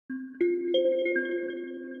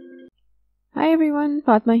Hi everyone,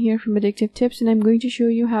 Fatma here from Addictive Tips, and I'm going to show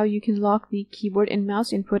you how you can lock the keyboard and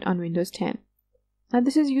mouse input on Windows 10. Now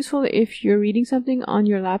this is useful if you're reading something on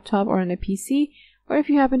your laptop or on a PC, or if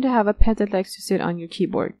you happen to have a pet that likes to sit on your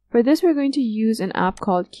keyboard. For this we're going to use an app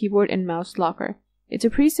called Keyboard and Mouse Locker. It's a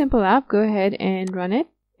pretty simple app. Go ahead and run it,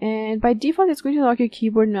 and by default it's going to lock your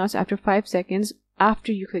keyboard and mouse after 5 seconds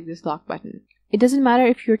after you click this lock button. It doesn't matter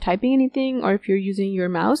if you're typing anything or if you're using your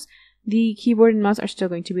mouse, the keyboard and mouse are still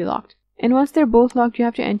going to be locked. And once they're both locked, you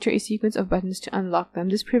have to enter a sequence of buttons to unlock them.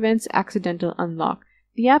 This prevents accidental unlock.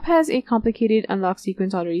 The app has a complicated unlock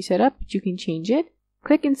sequence already set up, but you can change it.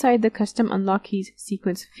 Click inside the custom unlock keys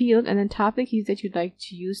sequence field and then tap the keys that you'd like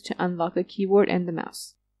to use to unlock the keyboard and the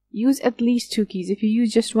mouse. Use at least 2 keys. If you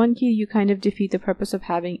use just 1 key, you kind of defeat the purpose of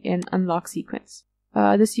having an unlock sequence.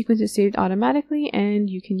 The sequence is saved automatically and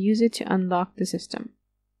you can use it to unlock the system.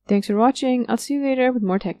 Thanks for watching. I'll see you later with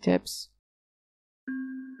more tech tips.